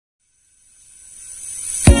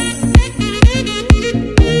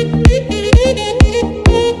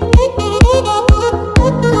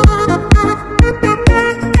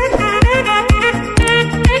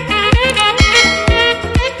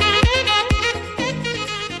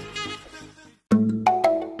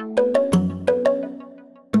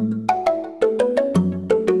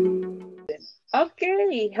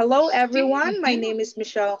Hello everyone. My name is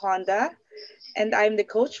Michelle Honda and I'm the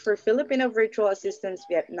coach for Filipino Virtual Assistants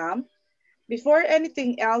Vietnam. Before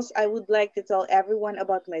anything else, I would like to tell everyone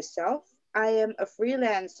about myself. I am a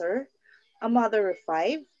freelancer, a mother of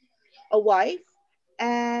five, a wife,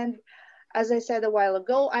 and as I said a while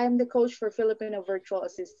ago, I am the coach for Filipino Virtual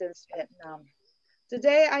Assistants Vietnam.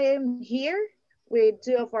 Today I am here with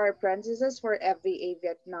two of our apprentices for FVA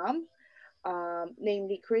Vietnam,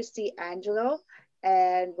 namely Cristy Angelo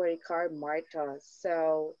and Maricar Marta.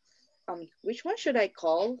 So, which one should I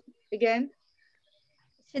call again?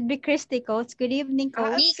 Should be Christy, Coach. Good evening, Me,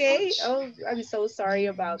 Coach. Okay. coach. Oh, I'm so sorry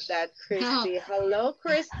about that, Christy. Hello,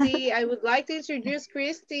 Christy. I would like to introduce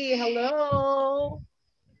Christy. Hello.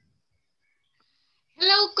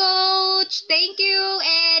 Hello, coach. Thank you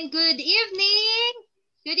and good evening.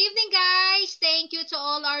 Good evening, guys. Thank you to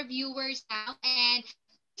all our viewers now. And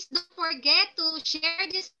please don't forget to share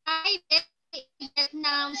this live.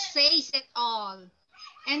 Vietnam says it all.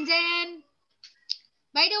 And then,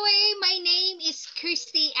 by the way, my name is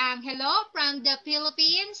Cristy Angelo from the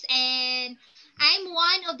Philippines, and I'm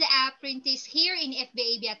one of the apprentices here in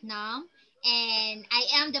FBA Vietnam. And I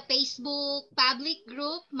am the Facebook public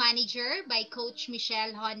group manager by Coach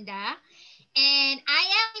Michelle Honda. And I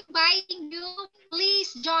am inviting you,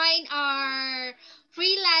 please join our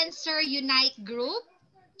Freelancer Unite group.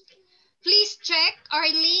 Please check our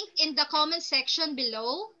link in the comment section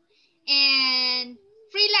below. And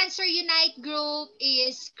Freelancer Unite group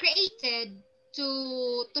is created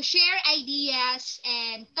to share ideas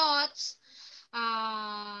and thoughts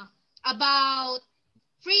uh, about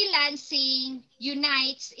freelancing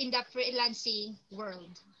unites in the freelancing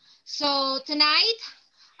world. So tonight,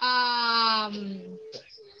 I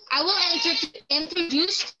will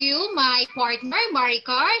introduce to you my partner,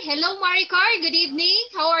 Maricar. Hello, Maricar. Good evening.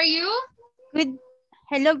 How are you? Good.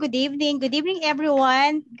 Hello, good evening. Good evening,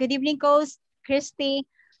 everyone. Good evening, Coach Christy.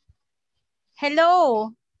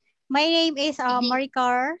 Hello. My name is Evening.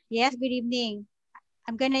 Maricar. Yes, good evening.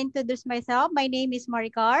 I'm going to introduce myself. My name is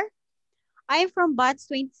Maricar. I'm from Batch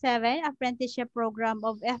 27 Apprenticeship Program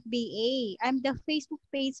of FBA. I'm the Facebook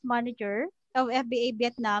page manager of FBA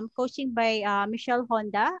Vietnam, coaching by Michelle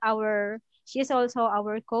Honda. She is also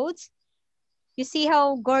our coach. You see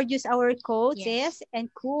how gorgeous our coach Yes. is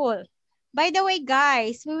and cool. By the way,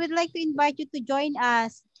 guys, we would like to invite you to join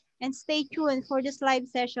us and stay tuned for this live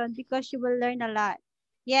session because you will learn a lot.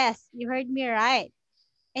 Yes, you heard me right.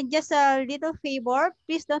 And just a little favor,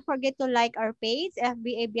 please don't forget to like our page,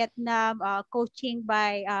 FBA Vietnam Coaching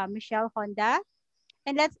by Michelle Honda.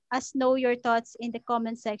 And let us know your thoughts in the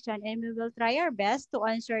comment section and we will try our best to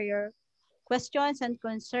answer your questions and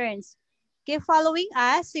concerns. Keep following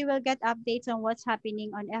us, so you will get updates on what's happening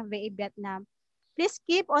on FVA Vietnam. Please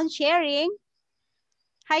keep on sharing.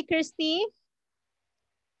 Hi, Christy.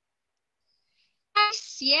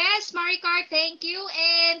 Yes, Maricar, thank you.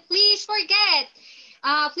 And please forget,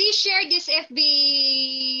 please share this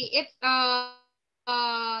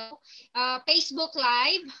Facebook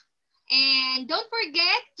Live. And don't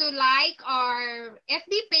forget to like our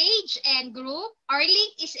FB page and group. Our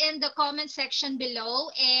link is in the comment section below.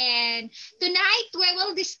 And tonight we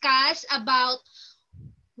will discuss about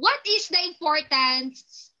what is the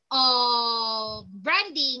importance of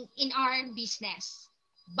branding in our business.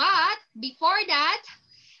 But before that,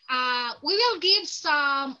 we will give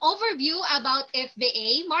some overview about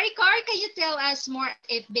FBA. Maricar, can you tell us more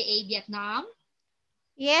FBA Vietnam?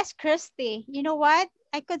 Yes, Christy. You know what?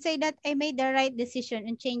 I could say that I made the right decision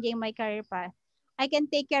in changing my career path. I can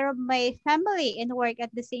take care of my family and work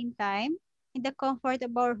at the same time in the comfort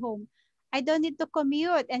of our home. I don't need to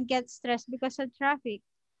commute and get stressed because of traffic.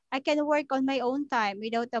 I can work on my own time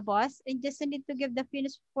without a boss and just need to give the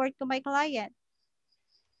finished work to my client.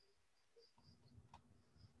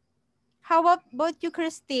 How about you,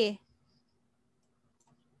 Christy?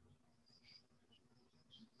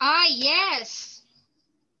 Yes.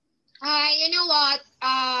 You know what?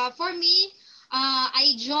 For me,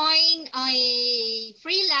 I joined a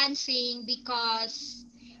freelancing because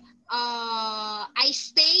I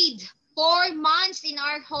stayed 4 months in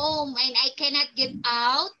our home and I cannot get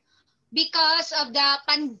out because of the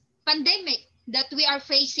pandemic that we are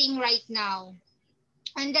facing right now.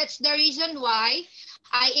 And that's the reason why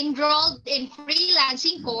I enrolled in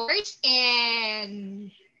freelancing course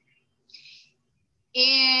and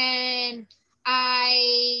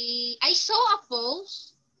I saw a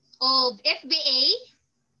post of FBA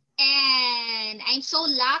and I'm so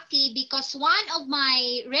lucky because one of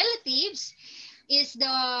my relatives is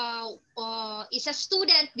a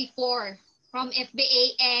student before from FBA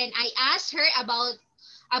and I asked her about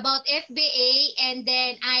FBA and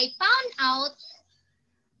then I found out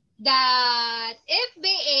that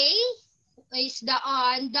FBA is the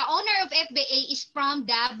owner of FBA is from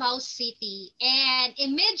Davao City, and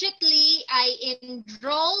immediately I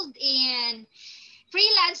enrolled in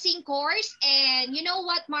freelancing course. And you know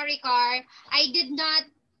what, Maricar, I did not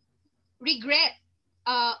regret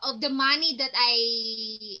of the money that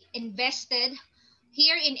I invested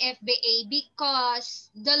here in FBA, because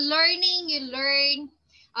the learning you learn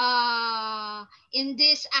in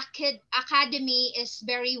this academy is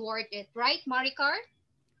very worth it, right, Maricar?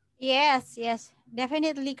 Yes, yes,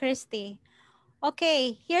 definitely, Christy.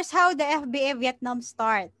 Okay, here's how the FBA Vietnam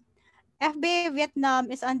start. FBA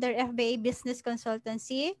Vietnam is under FBA Business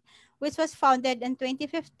Consultancy, which was founded in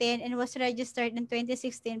 2015 and was registered in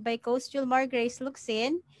 2016 by Coach Julmar Grace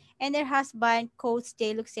Luxin and her husband, Coach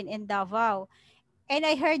Jay Luxin in Davao. And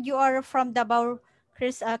I heard you are from Davao,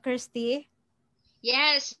 Christy.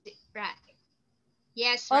 Yes, right.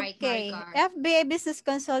 Yes, right, Okay, Maricar. FBA Business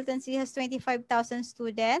Consultancy has 25,000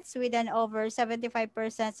 students with an over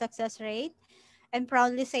 75% success rate, and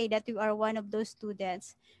proudly say that we are one of those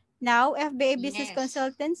students. Now, FBA Business Yes.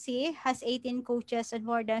 Consultancy has 18 coaches and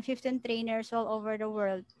more than 15 trainers all over the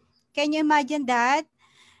world. Can you imagine that?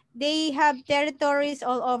 They have territories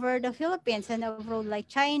all over the Philippines and abroad like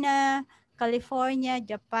China, California,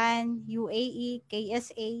 Japan, UAE,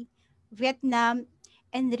 KSA, Vietnam,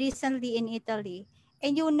 and recently in Italy.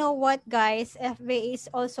 And you know what, guys? FBA is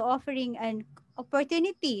also offering an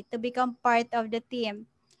opportunity to become part of the team.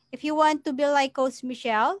 If you want to be like Coach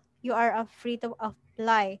Michelle, you are free to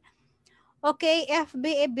apply. Okay,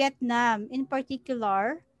 FBA Vietnam in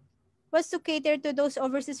particular was to cater to those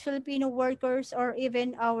overseas Filipino workers or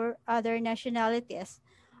even our other nationalities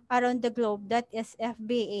around the globe. That is,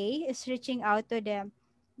 FBA is reaching out to them.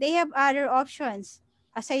 They have other options.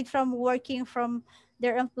 Aside from working from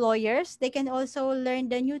their employers, they can also learn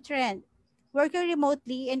the new trend, working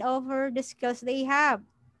remotely and over the skills they have.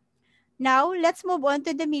 Now, let's move on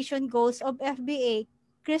to the mission goals of FBA.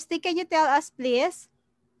 Christy, can you tell us, please?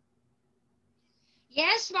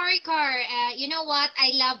 Yes, Maricar. You know what?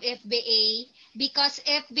 I love FBA because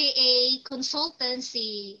FBA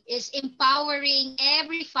consultancy is empowering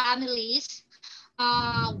every families,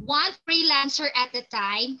 one freelancer at a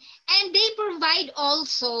time, and they provide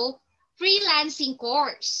also freelancing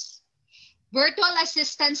course, virtual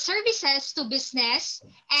assistant services to business,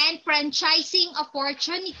 and franchising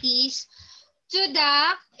opportunities to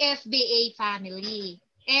the FBA family.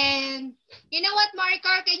 And you know what,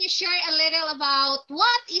 Maricar, can you share a little about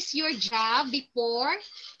what is your job before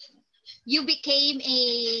you became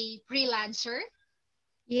a freelancer?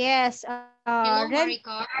 Yes, Hello,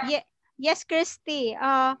 Maricar. yes, Christy.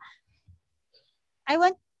 I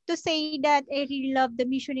want to say that I really love the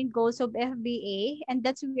mission and goals of FBA, and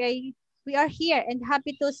that's why we are here and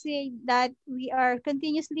happy to say that we are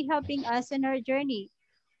continuously helping us in our journey.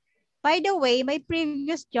 By the way, my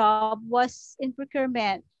previous job was in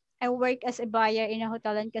procurement. I work as a buyer in a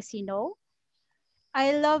hotel and casino.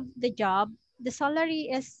 I love the job. The salary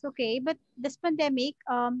is okay, but this pandemic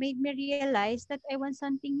made me realize that I want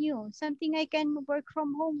something new, something I can work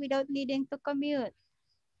from home without needing to commute.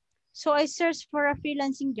 So I searched for a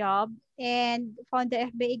freelancing job and found the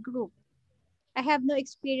FBA group. I have no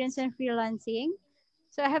experience in freelancing,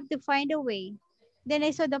 so I have to find a way. Then I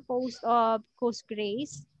saw the post of Coach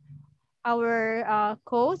Grace, our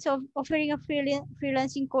coach, of offering a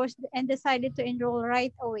freelancing course and decided to enroll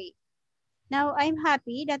right away. Now I'm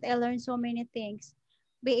happy that I learned so many things,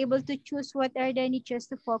 be able to choose what are the niches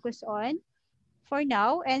to focus on for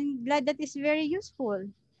now, and glad that is very useful.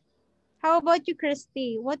 How about you,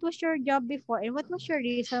 Christy? What was your job before and what was your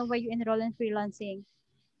reason why you enrolled in freelancing?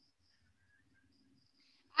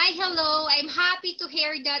 Hi, hello. I'm happy to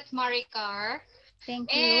hear that, Maricar.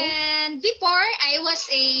 Thank you. And before, I was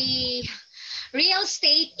a real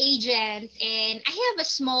estate agent, and I have a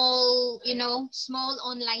small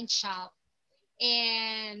online shop.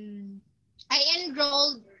 And I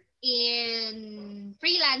enrolled in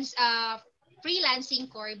freelancing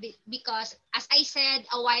core because, as I said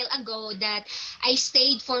a while ago, that I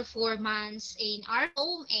stayed for 4 months in our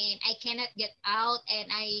home and I cannot get out,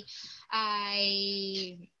 and I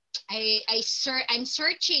I'm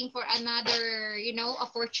searching for another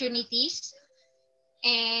opportunities,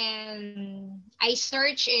 and I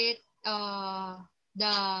search it,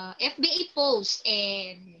 the FBA post.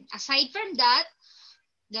 And aside from that,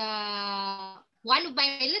 the one of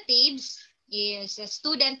my relatives is a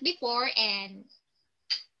student before, and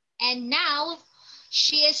now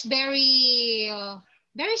she is very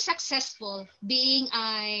successful being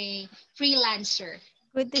a freelancer.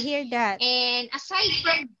 Good to hear that. And aside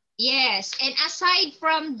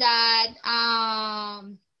from that,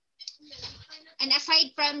 And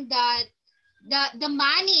aside from that, the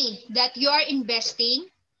money that you are investing,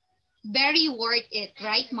 very worth it,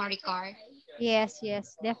 right, Maricar? Yes,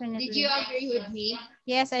 yes, Did you definitely. agree with me?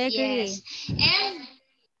 Yes, I Yes. agree. And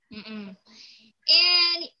mm-mm.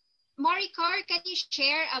 And Maricar, can you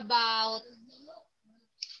share about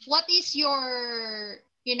what is your,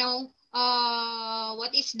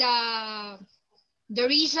 what is the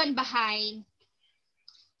reason behind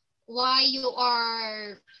why you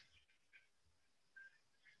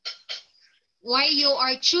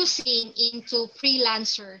are choosing into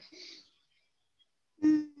freelancer?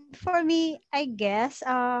 For me, I guess,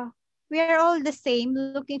 we are all the same,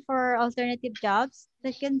 looking for alternative jobs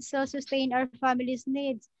that can still sustain our family's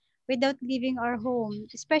needs without leaving our home,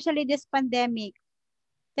 especially this pandemic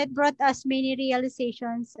that brought us many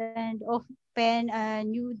realizations and open a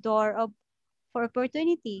new door for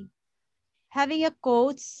opportunity. Having a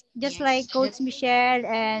coach, just Yes. like Coach Michelle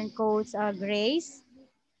and Coach Grace,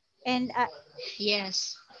 and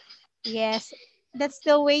Yes. yes, that's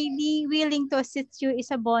the way the willing to assist you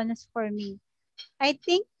is a bonus for me. I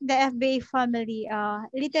think the FBA family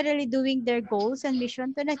literally doing their goals and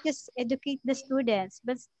mission to not just educate the students,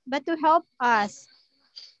 but to help us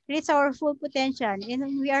reach our full potential.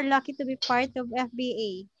 And we are lucky to be part of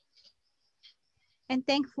FBA and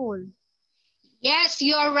thankful. Yes,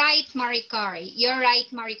 you're right, Maricar. You're right,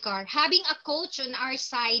 Maricar. Having a coach on our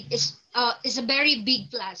side is a very big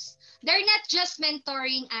plus. They're not just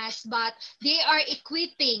mentoring us, but they are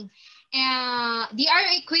equipping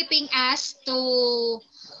us to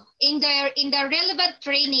in the relevant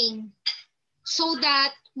training, so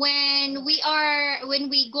that when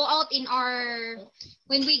we go out in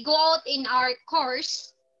our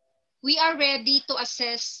course, we are ready to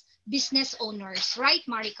assess business owners, right,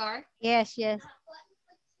 Maricar? Yes, yes,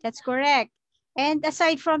 that's correct. And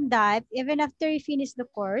aside from that, even after you finish the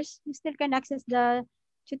course, you still can access the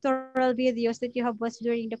tutorial videos that you have watched during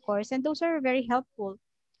the course, and those are very helpful,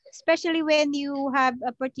 especially when you have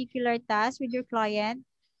a particular task with your client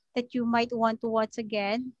that you might want to watch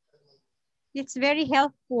again. It's very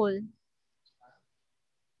helpful.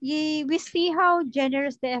 We see how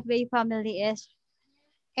generous the FBA family is.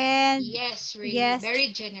 And Yes, really. yes,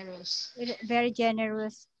 Very generous. very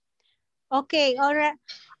generous. Okay, all right.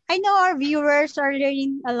 I know our viewers are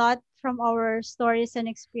learning a lot from our stories and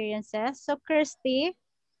experiences. So, Kirsty,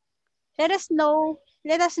 let us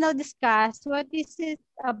now discuss what is it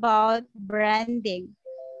about branding.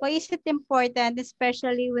 Why is it important,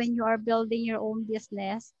 especially when you are building your own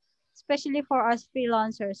business, especially for us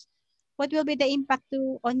freelancers? What will be the impact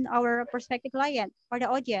on our prospective client or the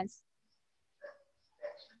audience?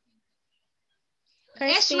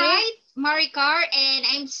 Yes, Kirsty? right, Maricar,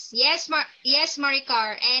 and yes,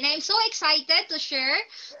 Maricar, and I'm so excited to share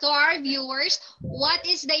to our viewers what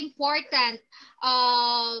is the important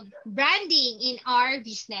branding in our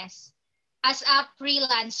business as a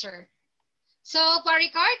freelancer. So,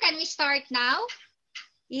 Maricar, can we start now?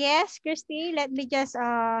 Yes, Kirsty, let me just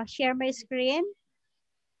share my screen.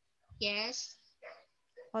 Yes.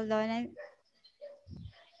 Hold on. I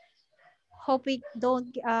hope we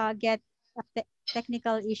don't get a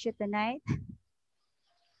technical issue tonight.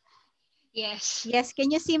 Yes. Yes,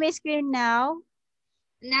 can you see my screen now?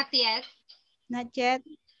 Not yet. Not yet.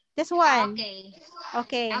 This one. Okay.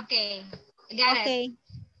 Okay. Okay. Got it. Okay.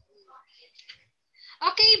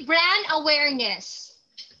 Okay, brand awareness.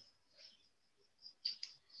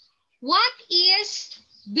 What is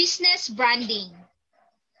business branding?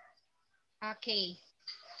 Okay.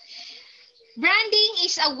 Branding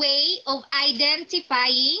is a way of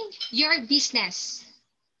identifying your business.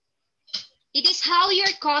 It is how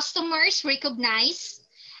your customers recognize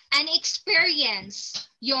and experience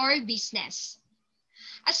your business.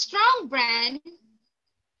 A strong brand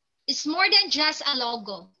is more than just a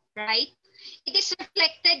logo, right? It is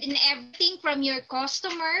reflected in everything from your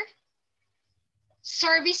customer,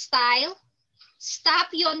 service style, staff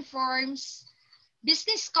uniforms,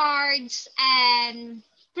 business cards, and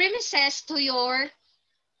premises to your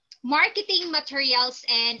marketing materials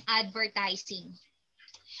and advertising.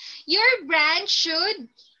 Your brand should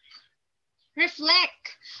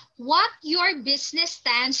reflect what your business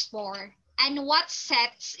stands for and what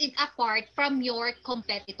sets it apart from your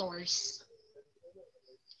competitors.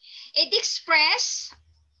 It expresses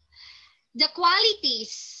the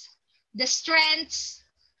qualities, the strengths,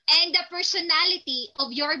 and the personality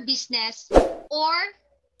of your business, or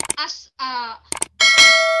as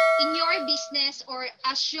in your business, or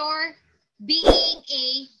as you're being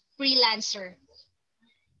a freelancer.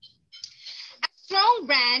 A strong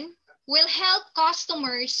brand will help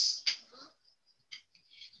customers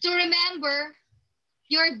to remember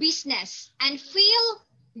your business and feel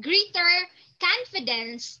greater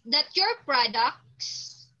confidence that your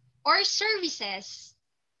products or services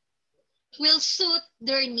will suit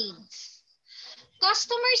their needs.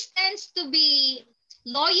 Customers tends to be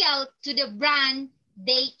loyal to the brand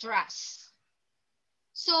they trust.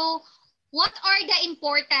 So, what are the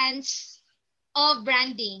importance of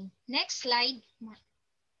branding? Next slide.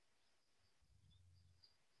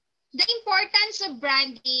 The importance of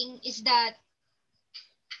branding is that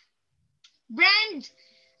brand,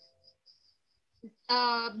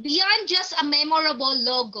 beyond just a memorable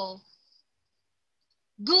logo,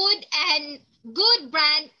 good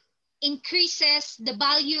brand increases the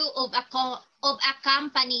value of a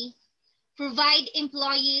company, provide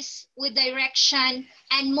employees with direction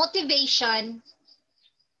and motivation,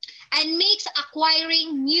 and makes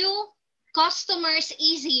acquiring new customers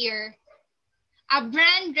easier. A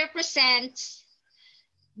brand represents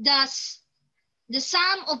the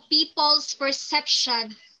sum of people's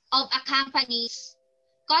perception of a company's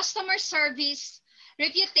customer service,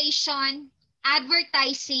 reputation,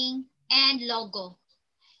 advertising, and logo.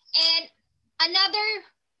 And another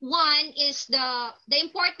one is the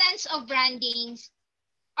importance of branding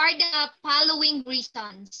are the following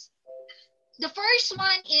reasons. The first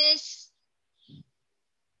one is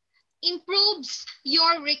improves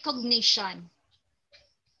your recognition.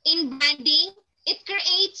 In branding, it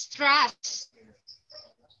creates trust.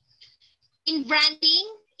 In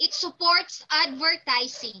branding, it supports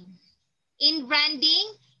advertising. In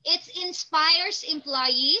branding, it inspires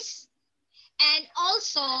employees, and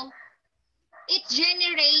also it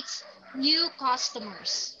generates new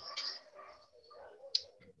customers.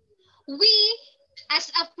 We, as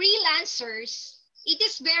a freelancers, it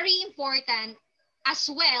is very important as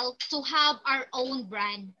well to have our own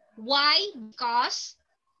brand. Why? Because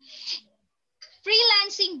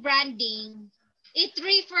freelancing branding, it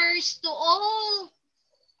refers to all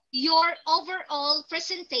your overall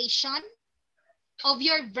presentation of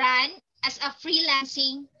your brand as a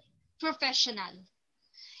freelancing professional.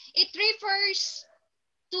 It refers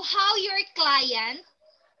to how your client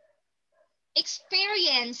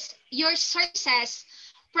experience your services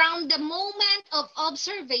from the moment of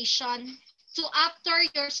observation to after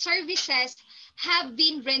your services have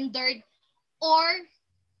been rendered or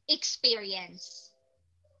experienced.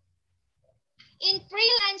 In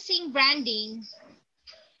freelancing branding,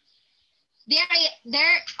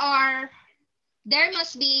 there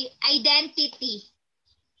must be identity.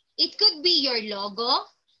 It could be your logo.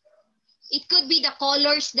 It could be the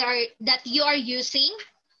colors that you are using,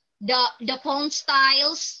 the font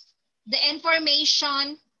styles, the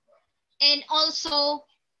information, and also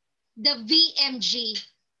the VMG.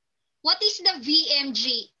 What is the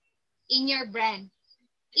VMG in your brand?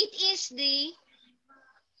 It is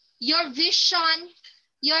your vision,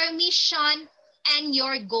 your mission, and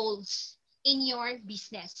your goals in your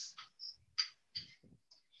business.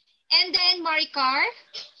 And then Maricar,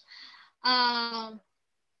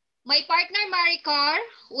 my partner Maricar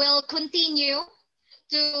will continue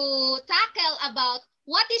to tackle about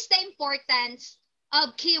what is the importance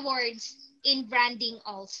of keywords in branding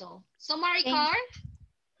also. So Maricar,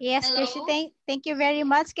 yes, hello. Cristy, thank you very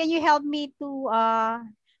much. Can you help me to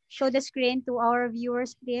show the screen to our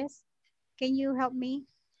viewers, please? Can you help me?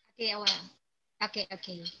 Okay, well, okay.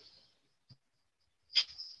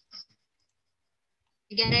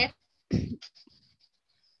 You get it?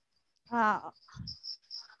 Are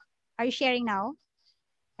you sharing now?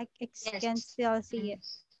 I Yes. can still see it.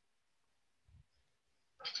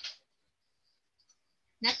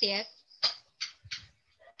 Not yet.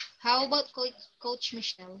 How about Coach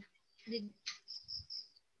Michelle?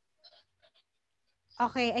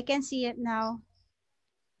 Okay, I can see it now.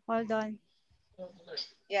 Hold on.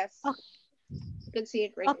 Yes. Okay. You can see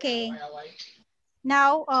it right Okay.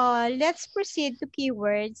 Now, let's proceed to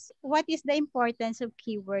keywords. What is the importance of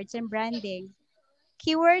keywords and branding?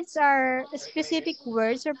 Keywords are specific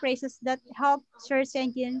words or phrases that help search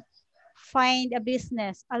engine find a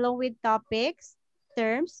business, along with topics,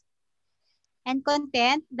 terms, and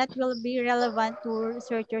content that will be relevant to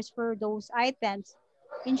researchers for those items.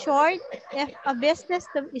 In short, if a business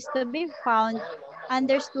is to be found,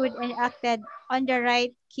 understood, and acted on, the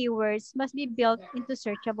right keywords must be built into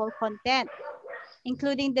searchable content,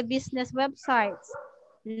 including the business websites,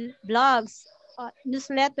 blogs,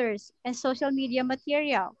 newsletters, and social media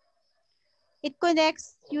material. It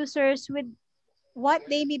connects users with what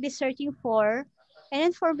they may be searching for and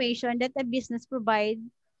information that a business provides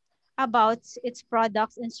about its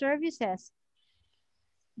products and services.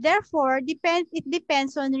 Therefore, it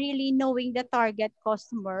depends on really knowing the target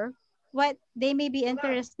customer what they may be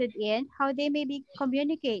interested in, how they may be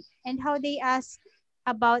communicate, and how they ask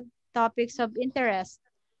about topics of interest.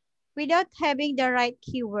 Without having the right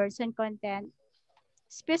keywords and content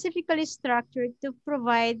specifically structured to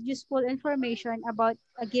provide useful information about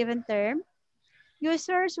a given term,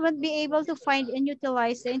 users won't be able to find and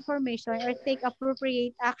utilize the information or take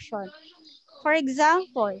appropriate action. For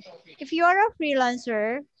example, if you are a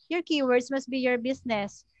freelancer, your keywords must be your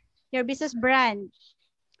business brand,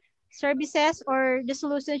 services, or the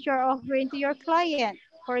solutions you're offering to your client.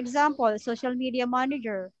 For example, social media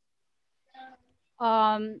manager,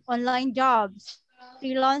 online jobs,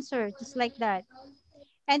 freelancer, just like that.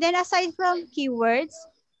 And then aside from keywords,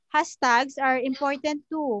 hashtags are important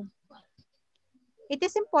too. It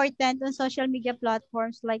is important on social media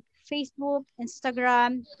platforms like Facebook,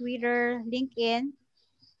 Instagram, Twitter, LinkedIn,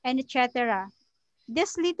 and etc.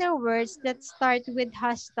 These little words that start with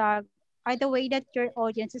hashtag are the way that your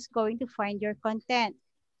audience is going to find your content.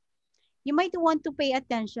 You might want to pay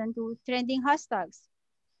attention to trending hashtags.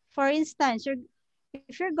 For instance,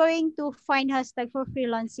 if you're going to find hashtag for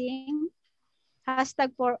freelancing,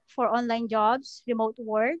 hashtag for online jobs, remote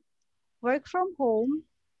work, work from home,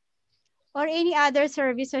 or any other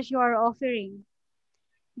services you are offering.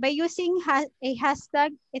 By using a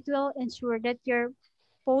hashtag, it will ensure that your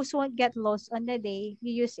post won't get lost on the day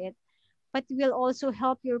you use it, but will also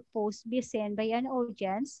help your post be seen by an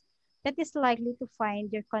audience that is likely to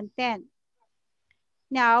find your content.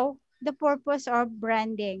 Now, the purpose of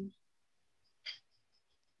branding.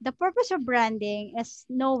 The purpose of branding is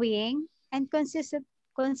knowing and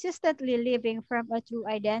consistently living from a true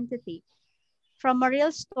identity, from a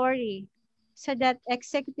real story, so that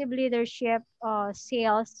executive leadership,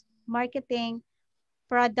 sales, marketing,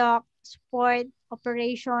 product, support,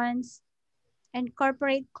 operations, and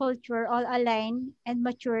corporate culture all align and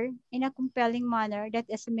mature in a compelling manner that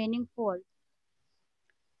is meaningful.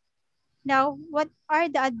 Now, what are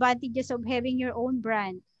the advantages of having your own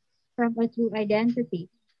brand from a true identity?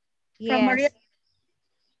 Yes,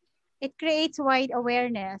 it creates wide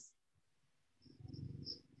awareness.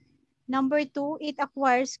 Number two, it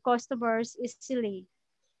acquires customers easily.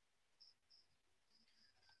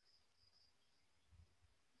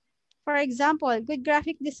 For example, good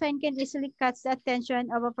graphic design can easily catch the attention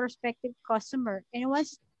of a prospective customer. And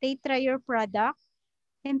once they try your product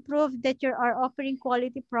and prove that you are offering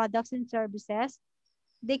quality products and services,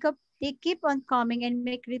 they keep on coming and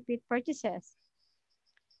make repeat purchases.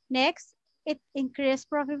 Next, it increases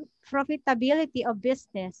profitability of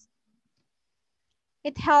business.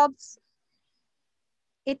 It helps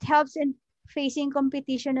it helps in facing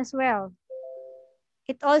competition as well.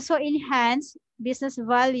 It also enhances business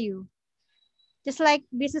value. Just like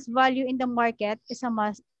business value in the market is a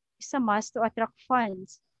must to attract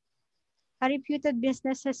funds. A reputed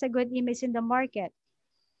business has a good image in the market.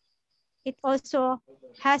 It also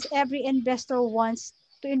has every investor wants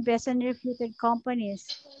to invest in reputed companies.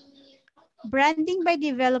 Branding by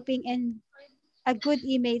developing a good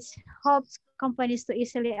image helps companies to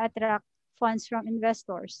easily attract funds from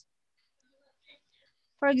investors.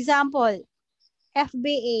 For example,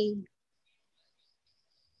 FBA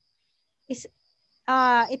is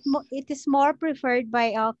it is more preferred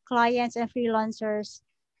by clients and freelancers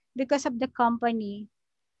because of the company.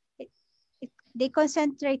 It, they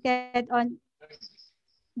concentrated on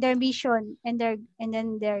their mission and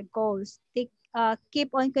then their goals. They keep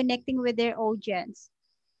on connecting with their audience.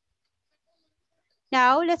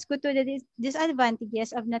 Now, let's go to the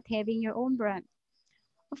disadvantages of not having your own brand.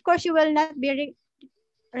 Of course, you will not be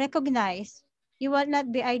recognized. You will not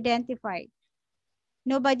be identified.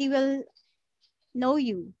 Nobody will know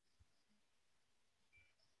you.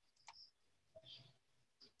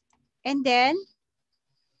 And then,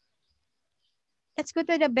 let's go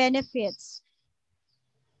to the benefits.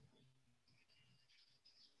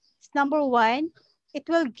 Number one, it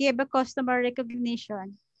will give a customer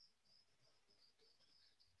recognition.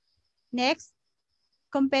 Next,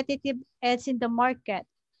 competitive edge in the market.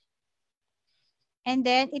 And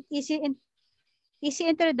then, easy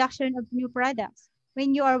introduction of new products.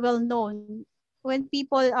 When you are well known, when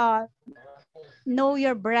people know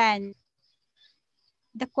your brand,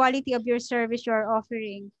 the quality of your service you are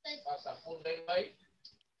offering,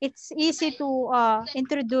 it's easy to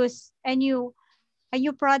introduce a new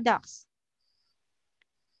products.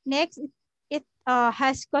 Next, it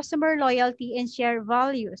has customer loyalty and share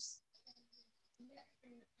values.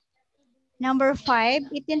 Number five,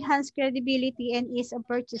 it enhances credibility and ease of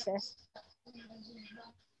purchases.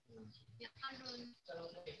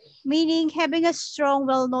 Meaning having a strong,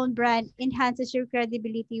 well-known brand enhances your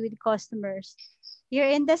credibility with customers, your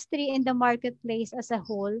industry, and the marketplace as a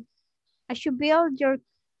whole. As you build your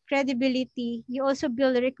credibility, you also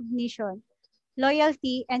build recognition,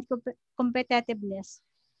 loyalty, and competitiveness.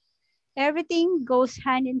 Everything goes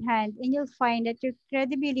hand in hand, and you'll find that your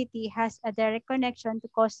credibility has a direct connection to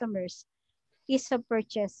customers, ease of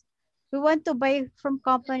purchase. We want to buy from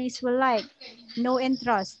companies we like, know, and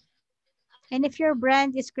trust. And if your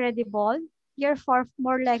brand is credible, you're far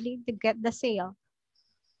more likely to get the sale.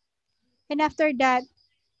 And after that,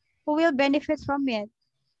 who will benefit from it?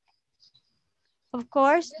 Of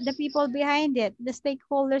course, the people behind it, the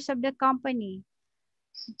stakeholders of the company.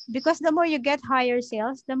 Because the more you get higher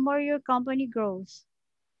sales, the more your company grows.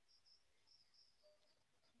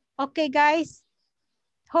 Okay, guys,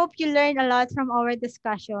 hope you learned a lot from our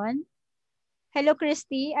discussion. Hello,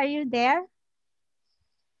 Christy, are you there?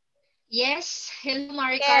 Yes. Hello,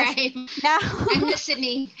 Maricar. Yes. I'm, Now, I'm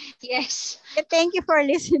listening. Yes. thank you for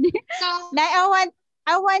listening. So, Now,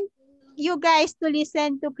 I want you guys to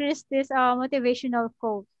listen to Christy's motivational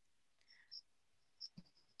quote.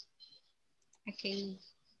 okay.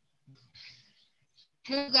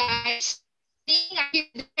 Hello, guys. Are you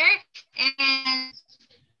there? And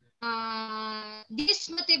this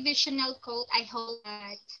motivational quote, I hope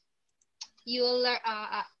that you'll.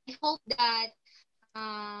 I hope that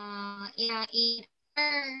in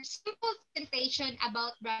our simple presentation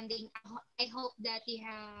about branding, I hope that you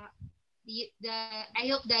have I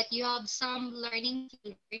hope that you have some learning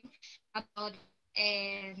to learn about it.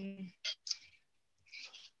 And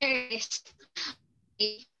here it is.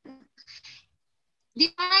 Okay.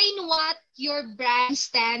 Define what your brand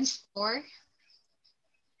stands for,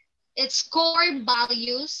 its core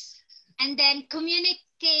values, and then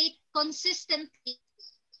communicate consistently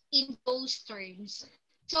in those terms.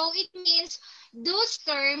 So it means those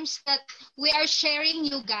terms that we are sharing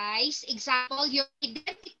you guys, example, your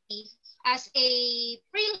identity as a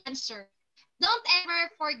freelancer. Don't ever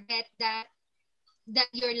forget that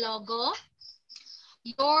your logo,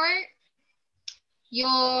 your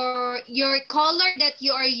your color that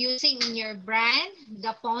you are using in your brand,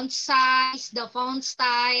 the font size, the font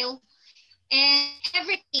style, and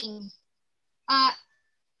everything. Uh,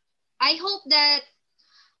 I hope that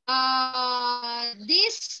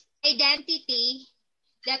this identity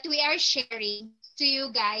that we are sharing to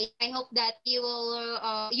you guys, I hope that you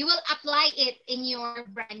will apply it in your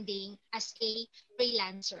branding as a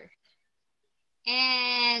freelancer.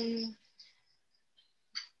 And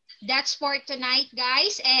that's for tonight,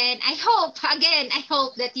 guys. And I hope, again, I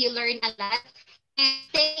hope that you learn a lot. And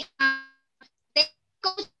thank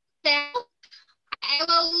Coach Michelle. I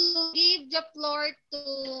will give the floor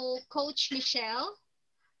to Coach Michelle.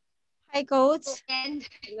 Hi, Coach. And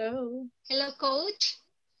Hello. hello, Coach.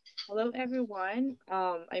 Hello, everyone.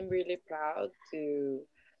 I'm really proud to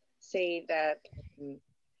say that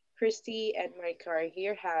Christy and my car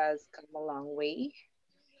here has come a long way.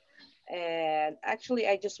 And actually,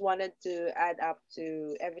 I just wanted to add up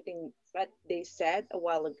to everything that they said a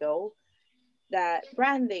while ago, that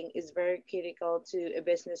branding is very critical to a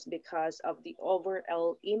business because of the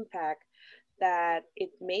overall impact that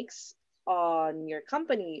it makes on your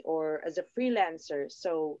company or as a freelancer.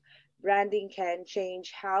 So, branding can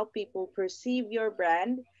change how people perceive your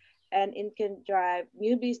brand, and it can drive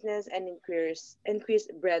new business and increase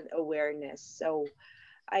brand awareness. So,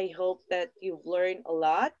 I hope that you've learned a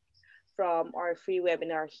lot from our free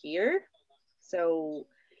webinar here. So,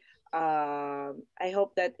 I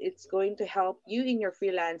hope that it's going to help you in your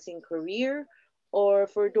freelancing career, or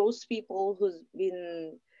for those people who's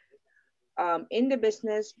been in the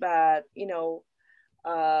business, but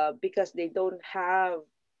because they don't have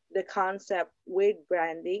the concept with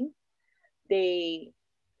branding, they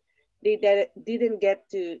didn't get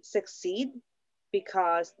to succeed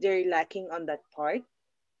because they're lacking on that part.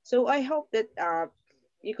 So I hope that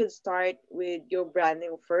you could start with your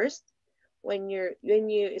branding first when you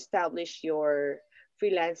establish your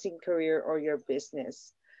freelancing career or your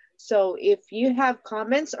business. So if you have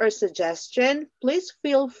comments or suggestion, please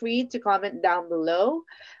feel free to comment down below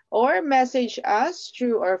or message us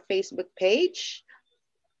through our Facebook page.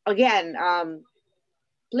 Again,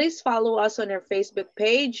 please follow us on our Facebook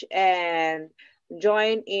page and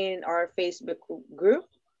join in our Facebook group,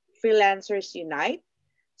 Freelancers Unite.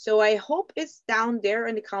 So I hope it's down there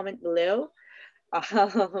in the comment below.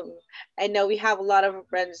 I know we have a lot of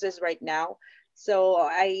apprentices right now. So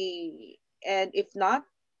and if not,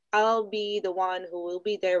 I'll be the one who will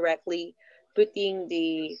be directly putting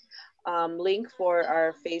the link for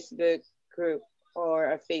our Facebook group or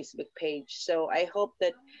our Facebook page. So I hope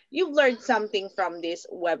that you've learned something from this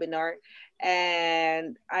webinar,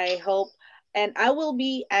 and I hope, and I will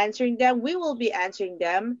be answering them. We will be answering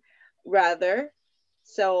them rather.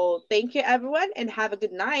 So thank you, everyone, and have a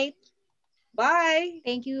good night. Bye.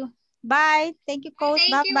 Thank you. Bye. Thank you, Coach.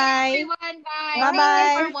 Thank you, Bye-bye. everyone. Bye. Thank you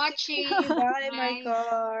Bye. for Bye-bye. See you. watching. Bye, my Bye.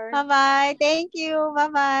 car. Bye-bye. Thank you.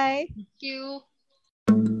 Bye-bye. Thank you.